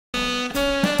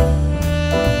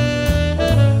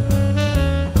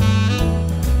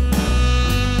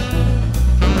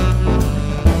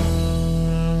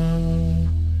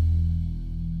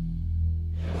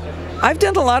I've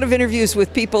done a lot of interviews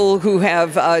with people who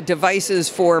have devices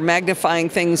for magnifying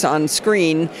things on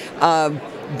screen,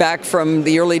 back from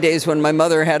the early days when my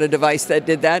mother had a device that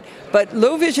did that. But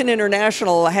Low Vision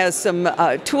International has some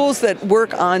tools that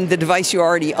work on the device you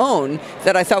already own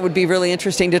that I thought would be really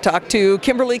interesting to talk to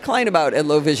Kimberly Cline about at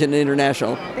Low Vision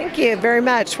International. Thank you very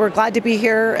much. We're glad to be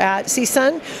here at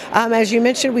CSUN. As you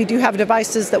mentioned, we do have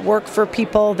devices that work for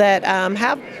people that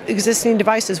have existing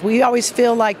devices. We always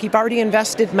feel like you've already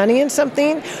invested money in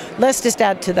something, let's just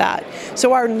add to that.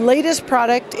 So our latest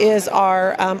product is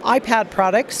our iPad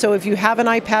product. So if you have an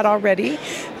iPad already,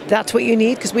 that's what you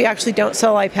need, because we actually don't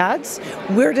sell iPads.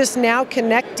 We're just now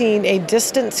connecting a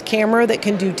distance camera that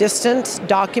can do distance,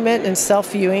 document, and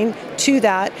self-viewing to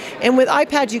that. And with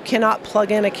iPads, you cannot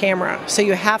plug in a camera. So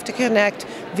you have to connect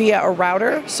via a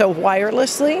router, so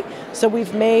wirelessly. So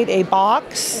we've made a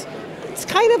box. It's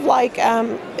kind of like,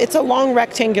 it's a long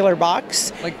rectangular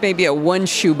box. Like maybe a one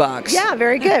shoe box. Yeah,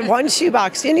 very good. One shoe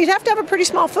box. And you'd have to have a pretty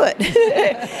small foot.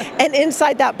 And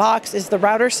inside that box is the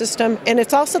router system, and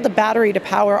it's also the battery to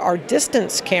power our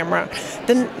distance camera.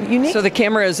 So the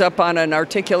camera is up on an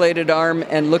articulated arm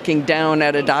and looking down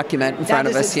at a document in front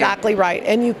of us here. That's exactly right.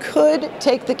 And you could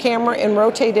take the camera and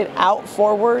rotate it out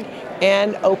forward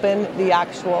and open the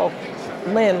actual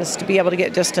lens to be able to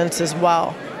get distance as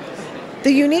well.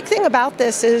 The unique thing about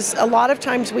this is a lot of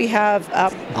times we have...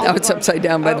 now it's upside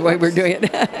down by the way we're doing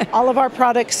it. All of our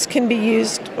products can be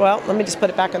used... Well, let me just put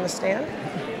it back on the stand.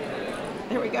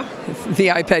 There we go. The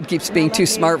iPad keeps being too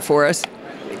smart for us.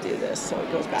 We do this so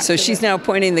it goes back. So she's now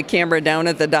pointing the camera down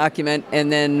at the document,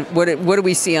 and then what do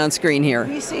we see on screen here?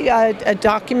 We see a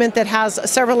document that has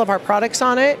several of our products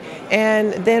on it,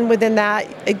 and then within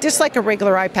that, just like a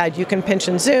regular iPad, you can pinch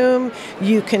and zoom,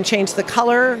 you can change the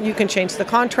color, you can change the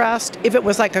contrast. If it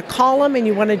was like a column and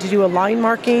you wanted to do a line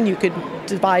marking, you could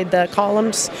divide the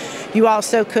columns. You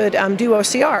also could do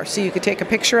OCR, so you could take a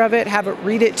picture of it, have it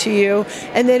read it to you,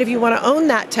 and then if you want to own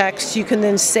that text, you can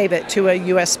then save it to a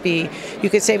USB. You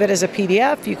could save it as a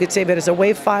PDF, you could save it as a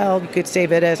WAV file, you could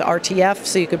save it as RTF,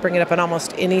 so you could bring it up on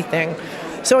almost anything.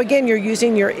 So again, you're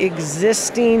using your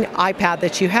existing iPad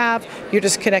that you have, you're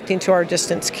just connecting to our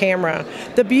distance camera.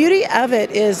 The beauty of it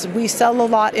is we sell a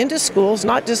lot into schools,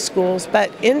 not just schools,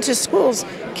 but into schools.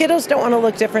 Kiddos don't want to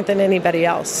look different than anybody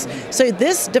else. So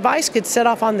this device could sit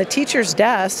off on the teacher's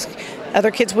desk. Other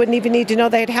kids wouldn't even need to know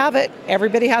they'd have it.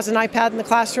 Everybody has an iPad in the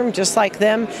classroom just like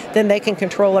them. Then they can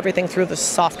control everything through the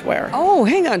software. Oh,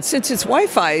 hang on. Since it's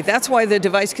Wi-Fi, that's why the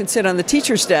device can sit on the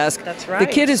teacher's desk. That's right.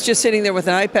 The kid is just sitting there with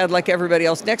an iPad like everybody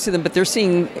else next to them, but they're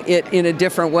seeing it in a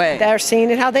different way. They're seeing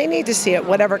it how they need to see it,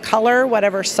 whatever color,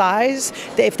 whatever size.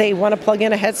 If they want to plug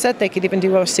in a headset, they could even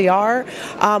do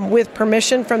OCR. With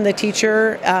permission from the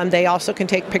teacher, they also can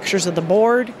take pictures of the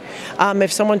board.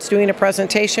 If someone's doing a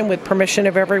presentation with permission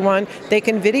of everyone, they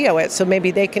can video it, so maybe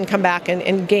they can come back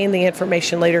and gain the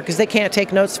information later because they can't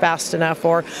take notes fast enough,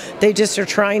 or they just are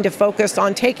trying to focus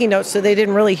on taking notes so they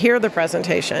didn't really hear the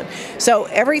presentation. So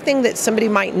everything that somebody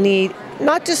might need,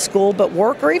 not just school, but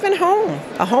work or even home,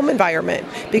 a home environment,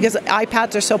 because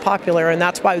iPads are so popular, and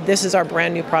that's why this is our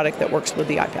brand new product that works with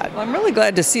the iPad. Well, I'm really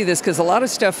glad to see this because a lot of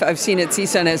stuff I've seen at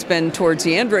CSUN has been towards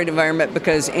the Android environment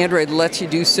because Android lets you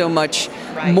do so much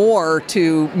more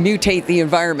to mutate the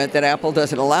environment that Apple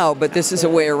doesn't allow, but this is a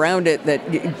way around it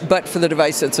but for the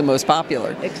device that's the most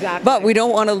popular. Exactly. But we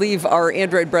don't want to leave our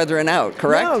Android brethren out,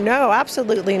 correct? No,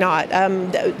 absolutely not.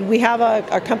 We have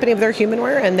a company of their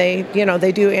humanware, and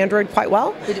they do Android quite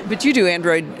well. But you do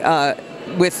Android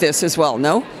with this as well,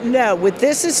 no? No, with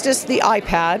this is just the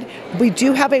iPad. We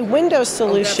do have a Windows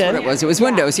solution. Oh, that's what it was. It was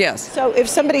Windows, yes. So if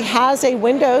somebody has a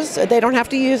Windows, they don't have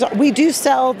to use, we do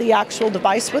sell the actual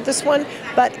device with this one,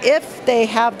 but if they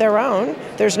have their own,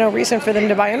 there's no reason for them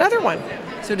to buy another one.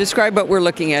 So describe what we're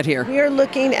looking at here. We are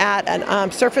looking at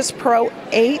an Surface Pro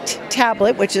 8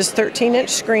 tablet, which is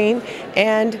 13-inch screen,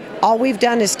 and all we've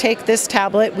done is take this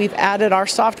tablet, we've added our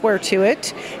software to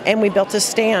it, and we built a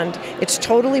stand. It's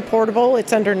totally portable,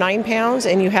 it's under 9 pounds,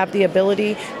 and you have the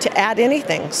ability to add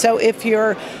anything. So if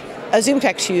you're a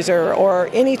ZoomText user or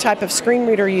any type of screen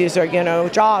reader user,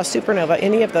 JAWS, Supernova,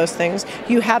 any of those things,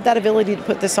 you have that ability to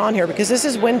put this on here because this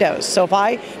is Windows. So if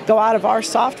I go out of our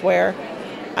software,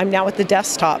 I'm now at the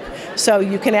desktop, so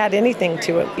you can add anything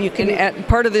to it. You can add,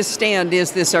 part of this stand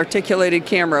is this articulated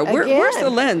camera. Where's the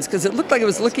lens? Because it looked like it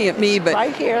was looking at me, but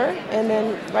right here, and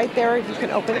then right there, you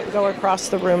can open it and go across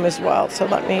the room as well. So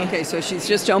let me. Okay, so she's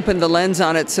just opened the lens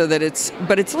on it so that it's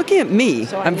looking at me.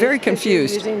 So I'm very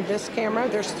confused. Using this camera,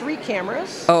 there's 3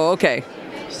 cameras. Oh, okay.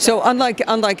 So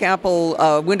unlike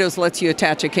Apple, Windows lets you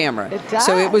attach a camera. It does.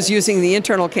 So it was using the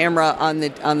internal camera on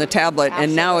the tablet,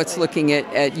 and now it's looking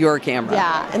at your camera.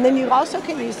 Yeah, and then you also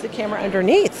can use the camera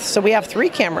underneath. So we have 3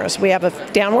 cameras. We have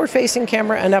a downward-facing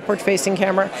camera, an upward-facing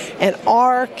camera, and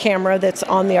our camera that's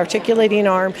on the articulating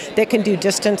arm that can do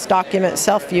distance document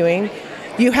self-viewing.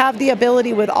 You have the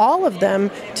ability with all of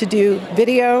them to do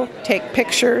video, take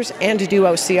pictures, and to do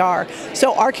OCR.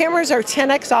 So our cameras are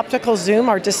 10x optical zoom,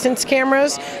 our distance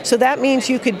cameras. So that means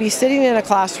you could be sitting in a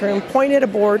classroom, point at a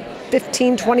board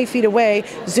 15, 20 feet away,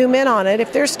 zoom in on it.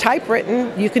 If there's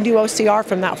typewritten, you can do OCR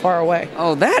from that far away.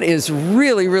 Oh, that is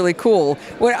really, really cool.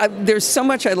 Well, there's so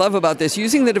much I love about this.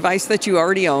 Using the device that you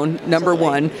already own, number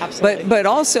one. Absolutely. But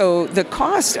also the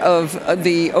cost of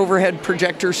the overhead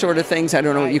projector sort of things, I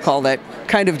don't know what you call that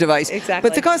kind of device. Exactly.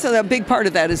 But the cost of that big part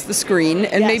of that is the screen,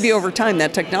 and maybe over time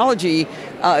that technology,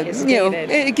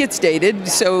 it gets dated.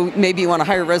 So maybe you want a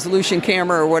higher resolution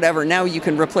camera or whatever. Now you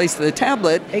can replace the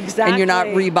tablet, and you're not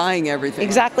rebuying everything.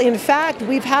 Exactly. In fact,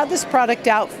 we've had this product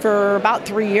out for about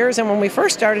 3 years, and when we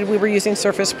first started, we were using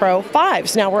Surface Pro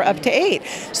 5s. Now we're up to 8.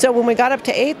 So when we got up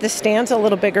to 8, the stand's a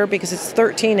little bigger because it's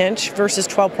 13-inch versus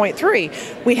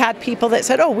 12.3. We had people that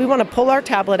said, oh, we want to pull our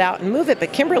tablet out and move it,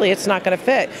 but Kimberly, it's not going to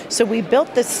fit. So we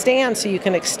built the stand so you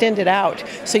can extend it out,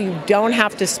 so you don't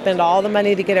have to spend all the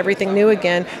money to get everything new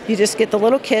again. You just get the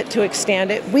little kit to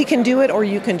extend it. We can do it, or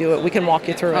you can do it. We can walk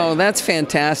you through it. Oh, that's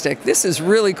fantastic. This is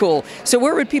really cool. So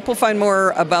where would people find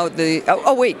more about the...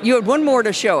 Oh, wait, you had one more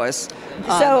to show us.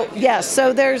 So, yes,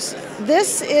 so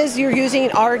you're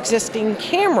using our existing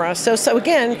camera. So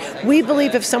again, we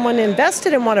believe if someone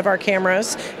invested in one of our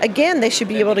cameras, again, they should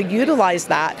be able to utilize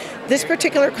that. This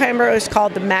particular camera is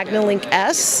called the MagniLink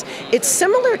S. It's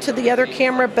similar to the other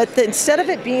camera, but instead of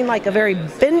it being like a very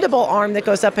bendable arm that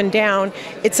goes up and down,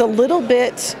 it's a little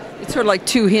bit... It's sort of like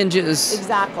 2 hinges.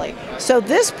 Exactly. So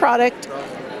this product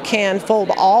can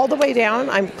fold all the way down.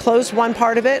 I'm closed one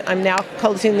part of it. I'm now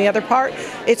closing the other part.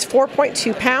 It's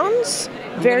 4.2 pounds.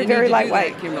 Very, very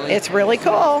lightweight. It's really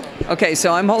cool. Okay,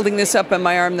 so I'm holding this up on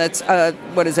my arm that's,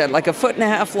 what is that, like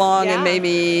 1.5 feet long and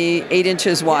maybe 8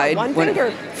 inches wide. One finger.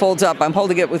 When it folds up, I'm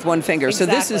holding it with one finger.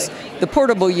 Exactly. So this is the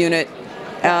portable unit.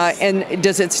 And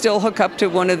does it still hook up to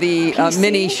one of the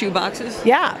mini shoe boxes?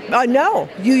 Yeah, no.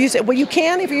 You use it. Well, you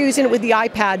can if you're using it with the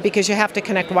iPad because you have to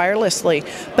connect wirelessly.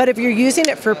 But if you're using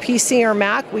it for PC or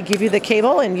Mac, we give you the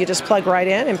cable and you just plug right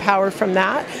in and power from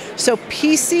that. So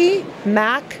PC,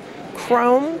 Mac,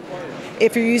 Chrome.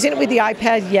 If you're using it with the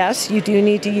iPad, yes, you do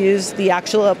need to use the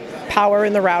actual power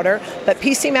in the router. But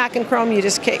PC, Mac, and Chrome, you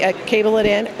just cable it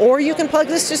in, or you can plug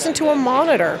this just into a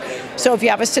monitor. So if you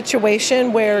have a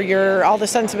situation where all of a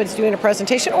sudden somebody's doing a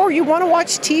presentation, or you want to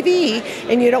watch TV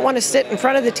and you don't want to sit in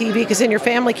front of the TV because then your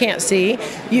family can't see,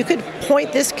 you could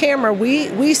point this camera.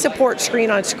 We support screen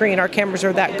on screen. Our cameras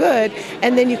are that good.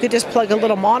 And then you could just plug a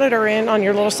little monitor in on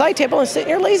your little side table and sit in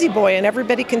your lazy boy, and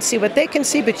everybody can see what they can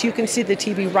see, but you can see the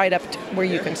TV right up to where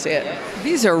you can see it.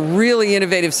 These are really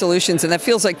innovative solutions, and that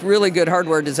feels like really good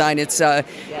hardware design. It's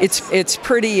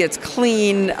pretty, it's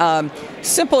clean,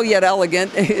 simple yet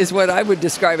elegant is what I would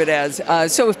describe it as.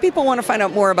 So if people want to find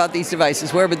out more about these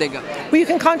devices, where would they go? Well, you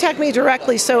can contact me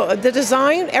directly. So the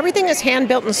design, everything is hand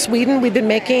built in Sweden. We've been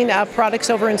making products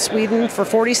over in Sweden for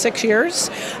 46 years.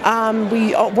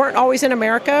 We weren't always in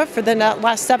America. For the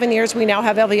last 7 years, we now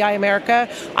have LVI America.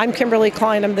 I'm Kimberly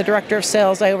Cline. I'm the Director of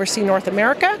Sales. I oversee North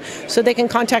America. So they can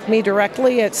contact me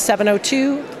directly at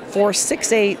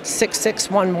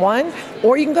 702-468-6611,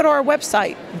 or you can go to our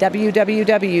website,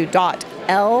 www.LVI,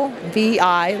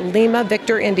 Lima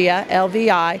Victor India,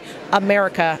 LVI,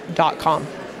 America.com.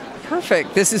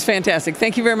 Perfect. This is fantastic.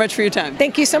 Thank you very much for your time.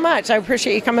 Thank you so much. I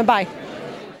appreciate you coming by.